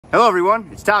Hello everyone,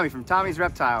 it's Tommy from Tommy's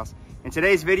Reptiles. In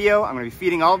today's video, I'm going to be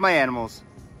feeding all of my animals.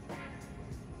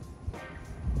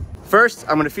 First,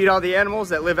 I'm going to feed all the animals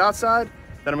that live outside.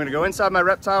 Then I'm going to go inside my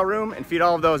reptile room and feed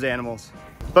all of those animals.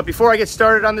 But before I get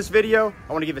started on this video,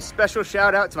 I want to give a special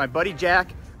shout out to my buddy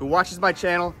Jack, who watches my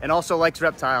channel and also likes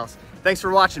reptiles. Thanks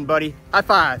for watching, buddy. High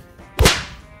five.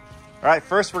 All right,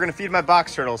 first we're going to feed my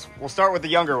box turtles. We'll start with the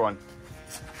younger one.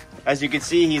 As you can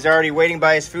see, he's already waiting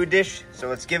by his food dish, so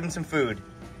let's give him some food.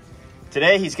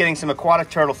 Today, he's getting some aquatic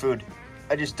turtle food.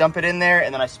 I just dump it in there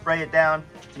and then I spray it down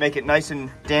to make it nice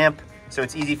and damp so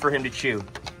it's easy for him to chew.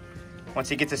 Once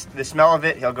he gets the smell of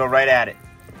it, he'll go right at it.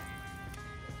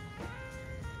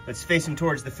 Let's face him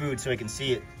towards the food so he can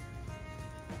see it.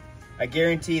 I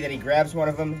guarantee that he grabs one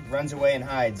of them, runs away, and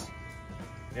hides.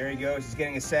 There he goes. He's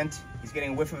getting a scent. He's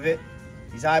getting a whiff of it.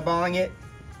 He's eyeballing it.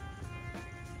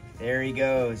 There he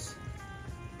goes.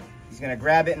 He's going to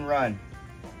grab it and run.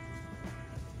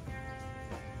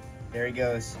 There he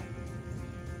goes.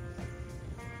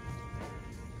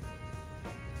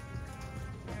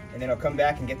 And then he'll come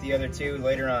back and get the other two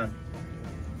later on.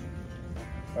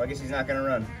 Well, I guess he's not going to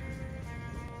run.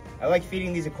 I like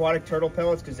feeding these aquatic turtle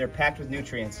pellets because they're packed with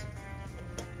nutrients.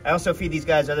 I also feed these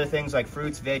guys other things like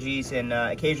fruits, veggies, and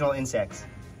occasional insects.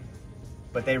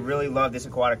 But they really love this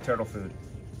aquatic turtle food.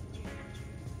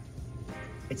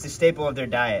 It's the staple of their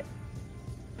diet.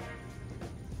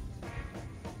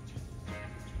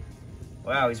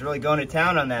 Wow, he's really going to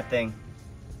town on that thing.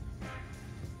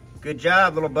 Good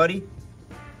job, little buddy.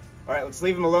 All right, let's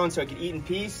leave him alone so he can eat in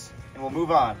peace, and we'll move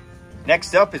on.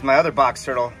 Next up is my other box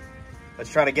turtle. Let's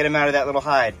try to get him out of that little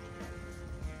hide.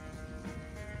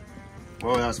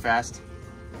 Whoa, that was fast.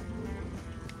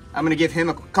 I'm gonna give him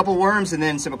a couple worms and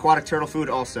then some aquatic turtle food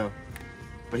also.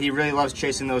 But he really loves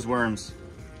chasing those worms.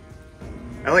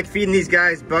 I like feeding these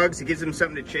guys bugs. It gives them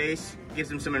something to chase, gives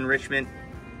them some enrichment,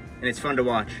 and it's fun to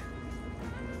watch.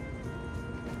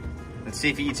 Let's see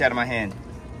if he eats out of my hand.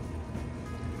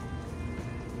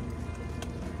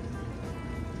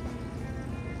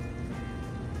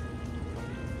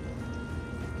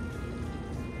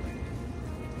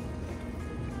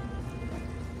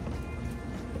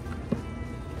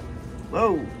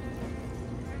 Whoa,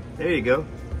 there you go.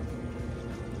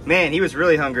 Man, he was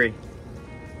really hungry.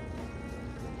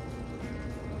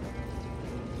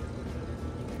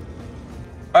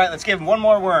 All right, let's give him one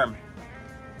more worm.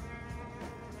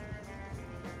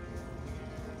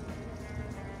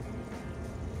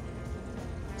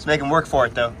 Let's make him work for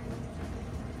it though.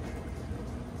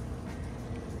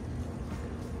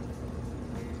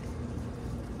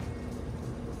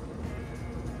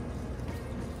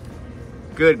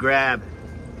 Good grab.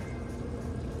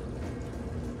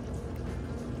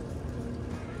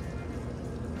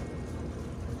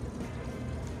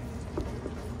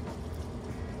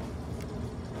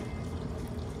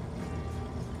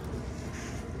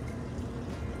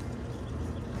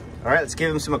 All right, let's give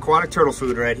him some aquatic turtle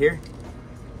food right here.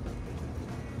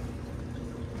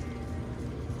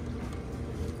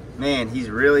 Man, he's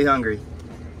really hungry.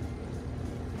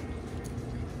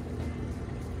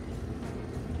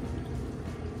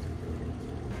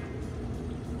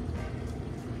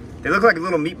 They look like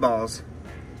little meatballs.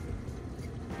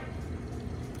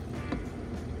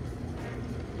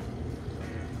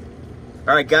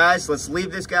 All right, guys, let's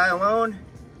leave this guy alone.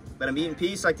 Let him eat in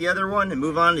peace like the other one and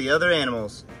move on to the other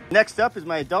animals. Next up is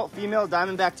my adult female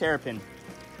diamondback terrapin.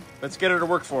 Let's get her to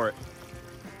work for it.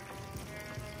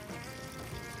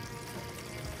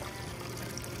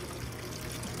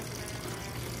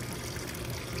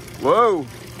 Whoa.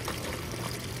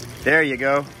 There you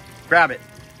go. Grab it.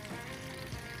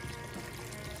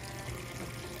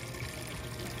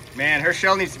 Man, her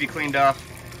shell needs to be cleaned off.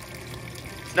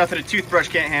 It's nothing a toothbrush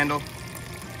can't handle.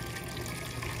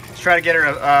 Let's try to get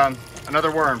her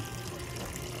another worm.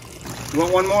 You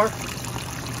want one more?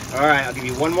 All right, I'll give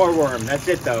you one more worm. That's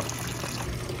it though.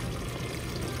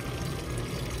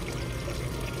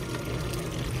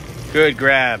 Good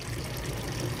grab.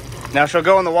 Now she'll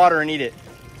go in the water and eat it.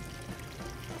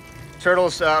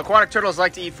 Turtles, aquatic turtles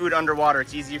like to eat food underwater.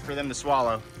 It's easier for them to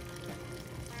swallow.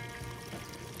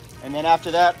 And then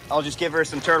after that, I'll just give her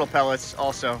some turtle pellets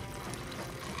also.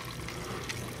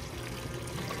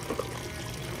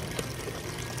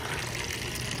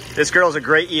 This girl's a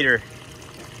great eater.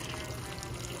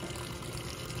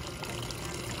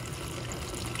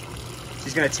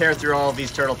 She's gonna tear through all of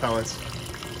these turtle pellets.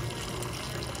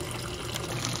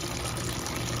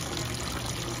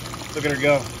 Look at her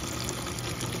go.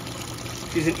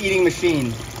 She's an eating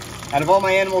machine. Out of all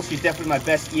my animals, she's definitely my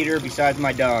best eater besides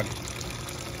my dog.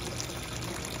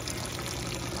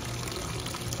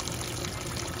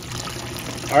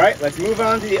 All right, let's move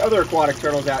on to the other aquatic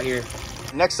turtles out here.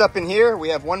 Next up in here, we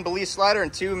have one Belize slider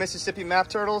and two Mississippi map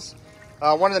turtles.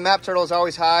 One of the map turtles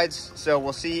always hides, so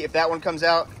we'll see if that one comes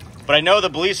out. But I know the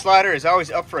Belize slider is always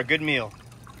up for a good meal.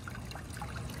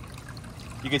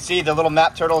 You can see the little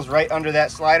map turtle's right under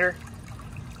that slider.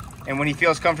 And when he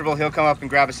feels comfortable, he'll come up and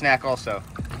grab a snack also.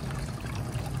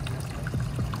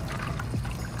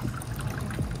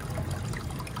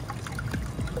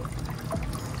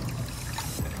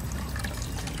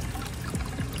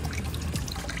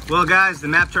 Well guys, the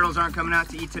map turtles aren't coming out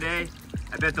to eat today.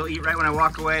 I bet they'll eat right when I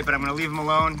walk away, but I'm gonna leave them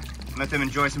alone and let them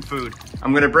enjoy some food.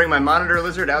 I'm gonna bring my monitor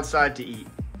lizard outside to eat.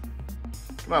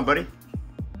 Come on, buddy.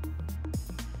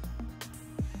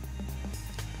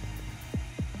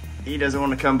 He doesn't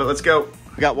want to come, but let's go.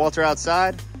 We got Walter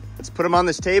outside. Let's put him on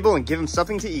this table and give him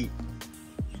something to eat.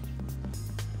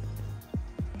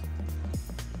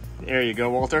 There you go,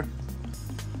 Walter.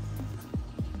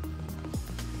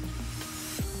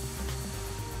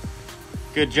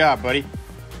 Good job, buddy.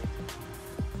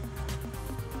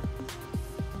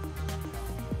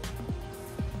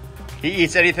 He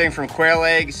eats anything from quail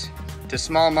eggs to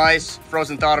small mice,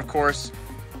 frozen thawed, of course,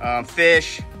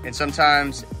 fish, and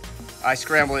sometimes I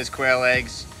scramble his quail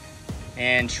eggs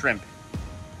and shrimp.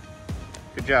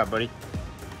 Good job, buddy.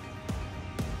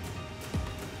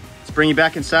 Let's bring you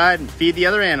back inside and feed the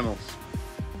other animals.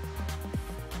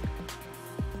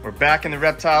 We're back in the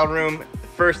reptile room.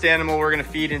 First animal we're gonna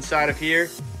feed inside of here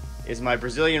is my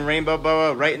Brazilian rainbow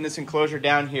boa right in this enclosure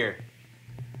down here.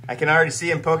 I can already see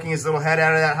him poking his little head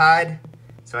out of that hide,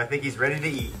 so I think he's ready to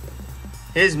eat.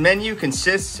 His menu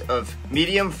consists of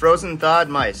medium frozen thawed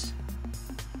mice.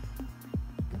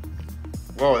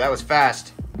 Whoa, that was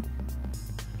fast.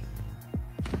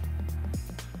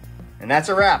 And that's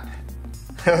a wrap.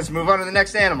 Let's move on to the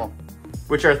next animal,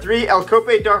 which are 3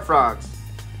 Alcope dart frogs.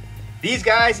 These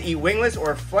guys eat wingless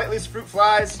or flightless fruit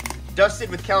flies, dusted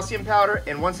with calcium powder,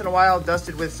 and once in a while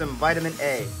dusted with some vitamin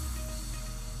A.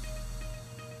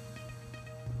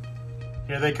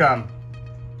 Here they come.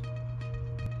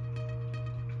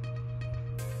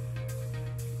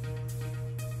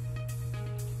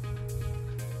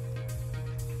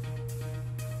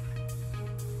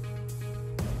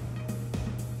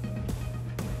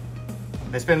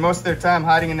 They spend most of their time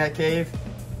hiding in that cave,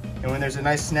 and when there's a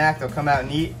nice snack, they'll come out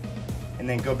and eat, and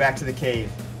then go back to the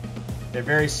cave. They're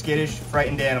very skittish,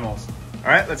 frightened animals. All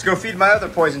right, let's go feed my other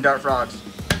poison dart frogs.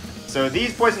 So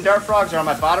these poison dart frogs are on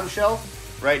my bottom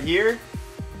shelf, right here.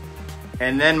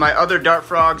 And then my other dart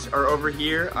frogs are over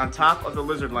here on top of the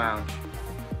lizard lounge.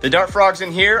 The dart frogs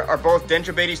in here are both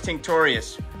Dendrobates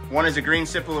tinctorius. One is a green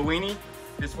Sipilowini,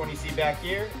 this one you see back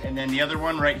here, and then the other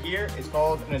one right here is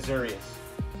called an Azurius.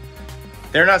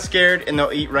 They're not scared and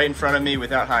they'll eat right in front of me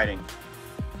without hiding.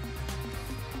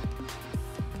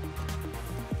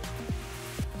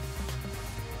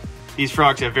 These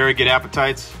frogs have very good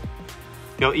appetites.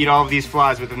 They'll eat all of these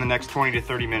flies within the next 20 to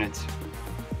 30 minutes.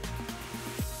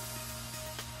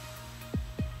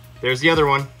 There's the other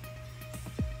one.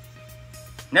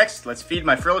 Next, let's feed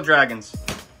my frilled dragons.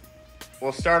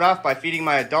 We'll start off by feeding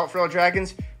my adult frilled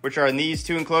dragons, which are in these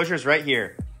 2 enclosures right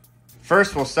here.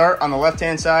 First, we'll start on the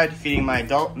left-hand side, feeding my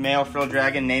adult male frilled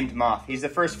dragon named Moth. He's the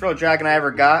first frilled dragon I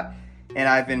ever got, and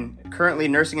I've been currently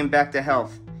nursing him back to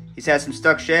health. He's had some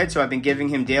stuck shed, so I've been giving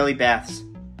him daily baths.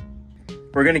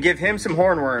 We're gonna give him some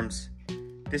hornworms.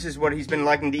 This is what he's been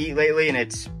liking to eat lately, and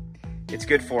it's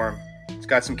good for him. It's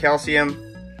got some calcium,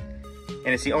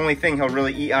 and it's the only thing he'll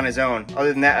really eat on his own.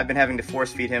 Other than that, I've been having to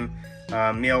force feed him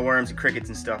mealworms and crickets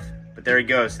and stuff. But there he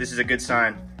goes. This is a good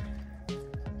sign.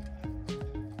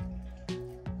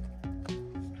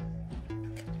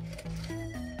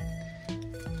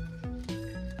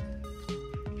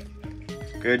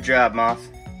 Good job, Moth.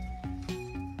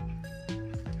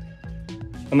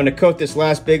 I'm gonna coat this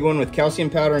last big one with calcium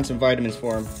powder and some vitamins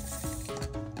for him.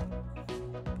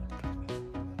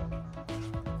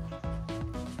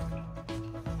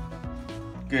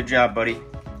 Good job, buddy.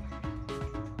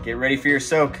 Get ready for your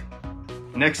soak.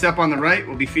 Next up on the right,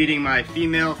 we'll be feeding my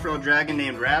female frilled dragon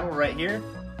named Rattle right here,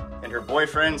 and her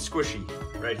boyfriend Squishy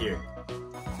right here.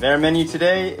 Their menu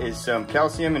today is some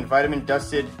calcium and vitamin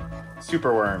dusted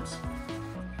superworms.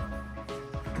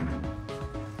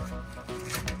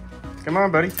 Come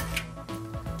on, buddy.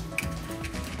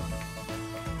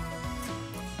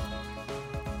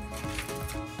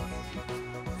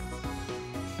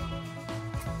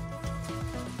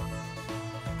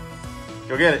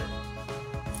 Go get it.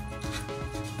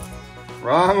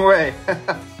 Wrong way.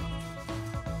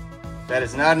 That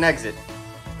is not an exit.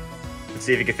 Let's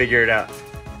see if you can figure it out.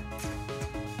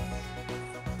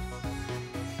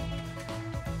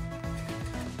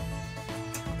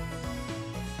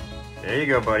 There you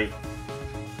go, buddy.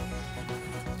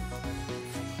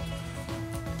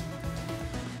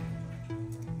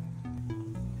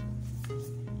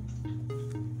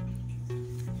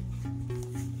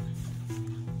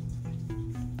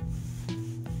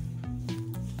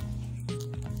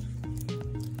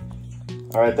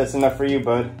 All right, that's enough for you,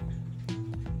 bud.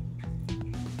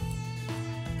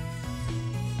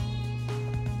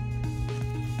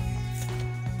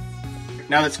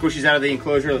 Now that Squishy's out of the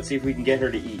enclosure, let's see if we can get her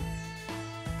to eat.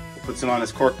 We'll put some on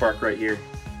this cork bark right here.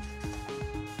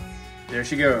 There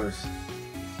she goes.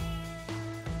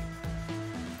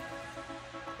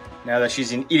 Now that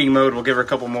she's in eating mode, we'll give her a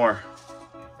couple more.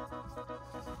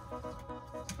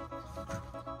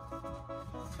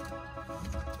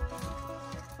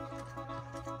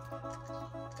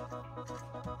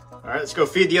 All right, let's go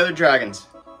feed the other dragons.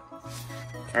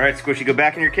 All right, Squishy, go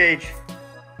back in your cage.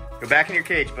 Go back in your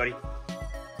cage, buddy.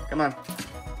 Come on.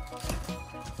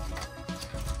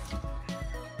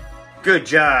 Good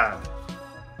job.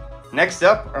 Next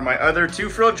up are my other two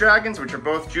frilled dragons, which are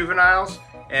both juveniles,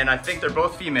 and I think they're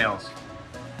both females.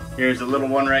 Here's a little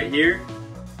one right here,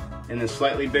 and the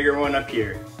slightly bigger one up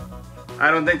here.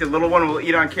 I don't think the little one will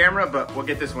eat on camera, but we'll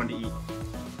get this one to eat.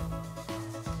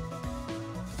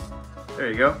 There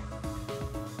you go.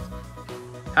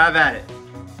 Have at it.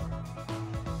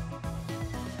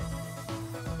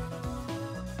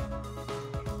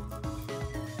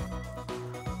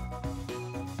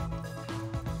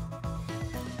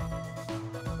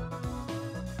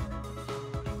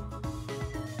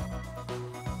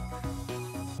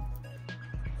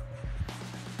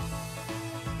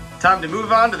 Time to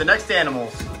move on to the next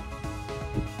animals,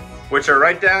 which are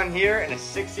right down here in a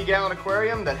 60-gallon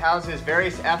aquarium that houses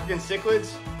various African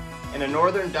cichlids and a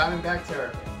northern diamondback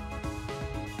terrapin.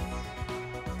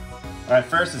 All right,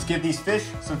 first let's give these fish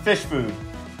some fish food.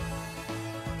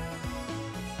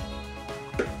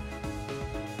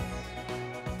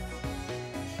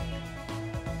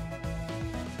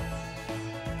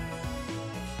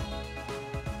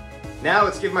 Now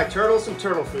let's give my turtles some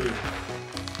turtle food.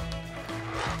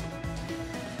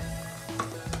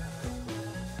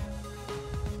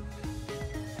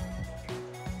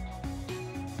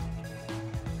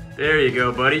 There you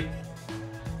go, buddy.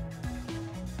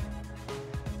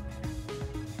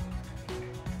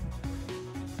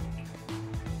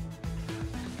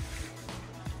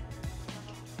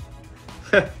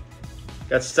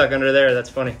 Got stuck under there, that's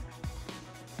funny.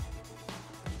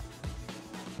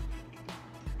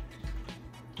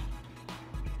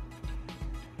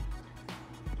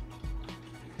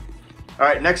 All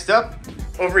right, next up,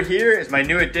 over here is my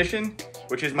new addition,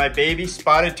 which is my baby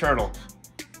spotted turtle.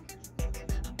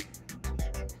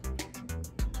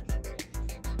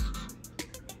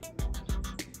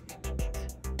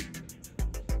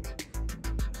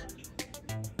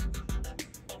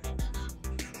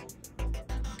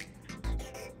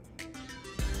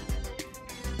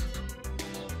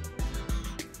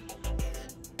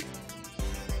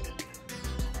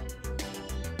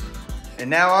 And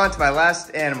now on to my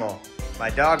last animal, my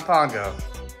dog Pongo.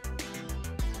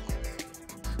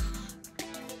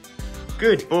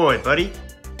 Good boy, buddy.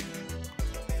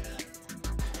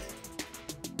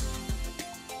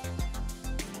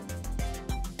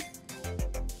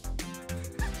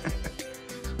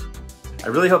 I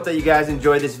really hope that you guys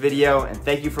enjoyed this video, and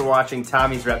thank you for watching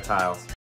Tommy's Reptiles.